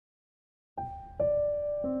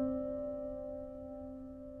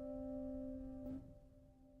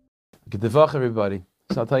Good voch, everybody.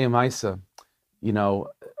 So I'll tell you, Maaseh,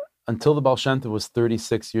 until the Baal Shem Tov was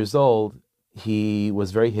 36 years old, he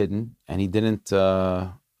was very hidden, and he didn't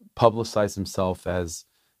publicize himself as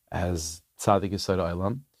Tzadik, yesod,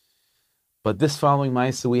 olam. But this following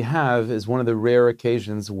Maaseh we have is one of the rare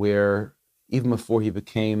occasions where, even before he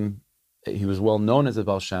was well known as a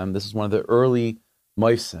Baal Shem, this is one of the early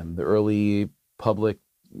Maaseh, the early public,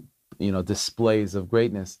 displays of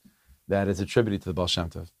greatness that is attributed to the Baal Shem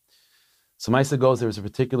Tov. So Maaseh goes, there was a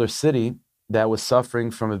particular city that was suffering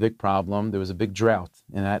from a big problem. There was a big drought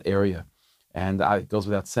in that area. And it goes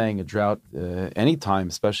without saying, a drought, any time,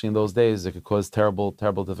 especially in those days, it could cause terrible,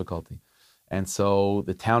 terrible difficulty. And so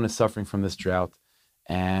the town is suffering from this drought,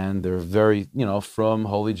 and they're very, frum,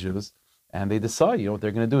 holy Jews, and they decide, what they're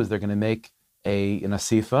going to do is they're going to make an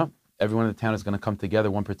asifa. Everyone in the town is going to come together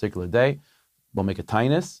one particular day. We'll make a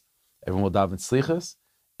taanis. Everyone will daven slichos.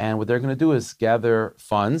 And what they're going to do is gather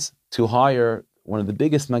funds to hire one of the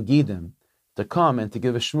biggest Maggidim to come and to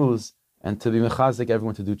give a shmooze and to be mechazik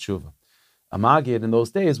everyone to do Teshuva. A Maggid in those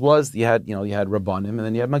days was, you had Rabbonim and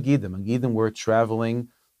then you had Maggidim. Maggidim were traveling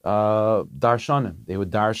darshanim. They would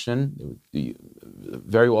darshan, they would be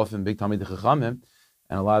very often big talmidei chachamim,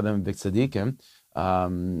 and a lot of them big tzadikim.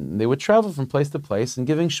 They would travel from place to place and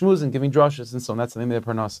giving shmooze and giving drushes and so on. That's the name of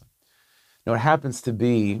their parnassah. Now it happens to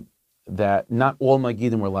be that not all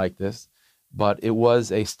Maggidim were like this, but it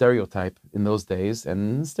was a stereotype in those days,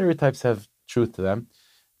 and stereotypes have truth to them,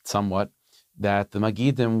 somewhat, that the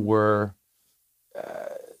Maggidim were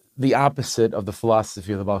the opposite of the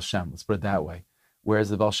philosophy of the Baal Shem, let's put it that way. Whereas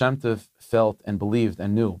the Baal Shem Tov felt and believed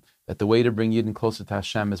and knew that the way to bring yidden closer to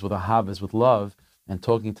Hashem is with ahava, is with love, and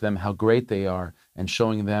talking to them how great they are, and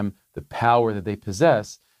showing them the power that they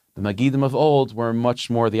possess. The Maggidim of old were much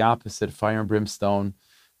more the opposite, fire and brimstone,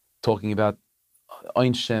 talking about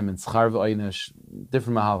Shem and Schar Ve'Onesh,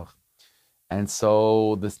 different mahalach. And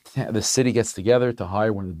so the city gets together to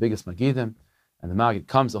hire one of the biggest Maggidim, and the Maggid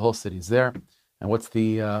comes, the whole city's there. And what's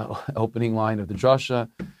the opening line of the drasha?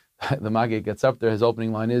 The Maggid gets up there, his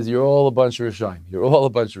opening line is, "You're all a bunch of Reshaim. You're all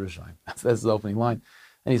a bunch of Reshaim." That's his opening line.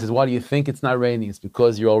 And he says, "Why do you think it's not raining? It's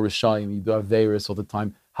because you're all Reshaim. You do have virus all the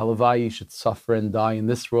time. Halevai, you should suffer and die in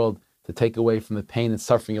this world to take away from the pain and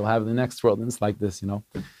suffering you'll have in the next world." And it's like this,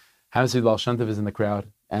 Happens to be Baal Shem Tov is in the crowd,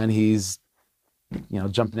 and he's,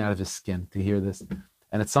 jumping out of his skin to hear this.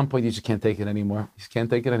 And at some point, you just can't take it anymore. You just can't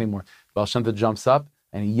take it anymore. Baal Shem Tov jumps up,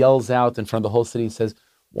 and he yells out in front of the whole city. He says,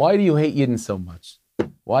 "Why do you hate yidden so much?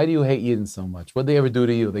 Why do you hate yidden so much? What did they ever do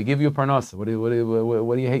to you? They give you a parnassah. What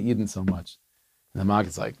do you hate yidden so much?" And the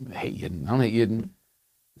Maggid's like, "I hate yidden. I don't hate yidden."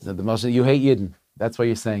 He said, "You hate yidden. That's why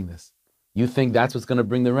you're saying this. You think that's what's going to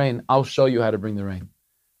bring the rain? I'll show you how to bring the rain."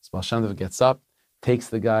 So Baal Shem Tov gets up, takes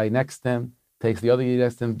the guy next to him, takes the other guy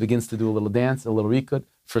next to him, begins to do a little dance, a little rikud.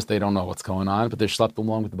 First, they don't know what's going on, but they're schlepped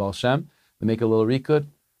along with the Baal Shem. They make a little rikud.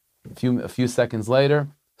 A few seconds later,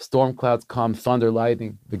 storm clouds come, thunder,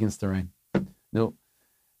 lightning, begins to rain. No,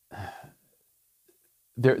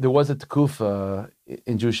 there was a tekufa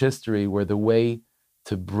in Jewish history where the way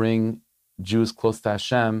to bring Jews close to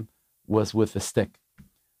Hashem was with a stick.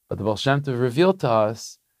 But the Baal Shem Tov revealed to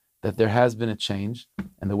us that there has been a change,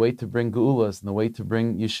 and the way to bring geulas and the way to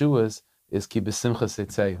bring Yeshuas is ki b'simcha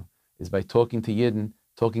seitzeyu, is by talking to yidden,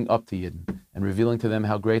 talking up to yidden, and revealing to them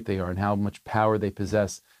how great they are and how much power they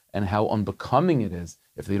possess and how unbecoming it is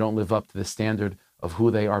if they don't live up to the standard of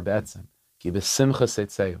who they are be'etzem. Ki b'simcha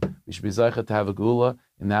seitzeyu. We should be zeicha to have a geula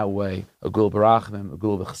in that way, a geula barachim, a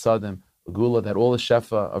geula b'chasadim, a geula that all the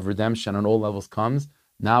shefa of redemption on all levels comes,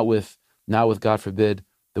 not with God forbid,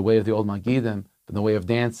 the way of the old Maggidim, but the way of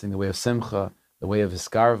dancing, the way of simcha, the way of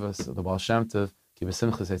hiskarvas, of the Baal Shem Tov, ki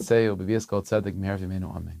b'simcha seitzeyu, b'vias kol Tzadik, me'er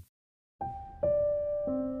v'imenu, amen.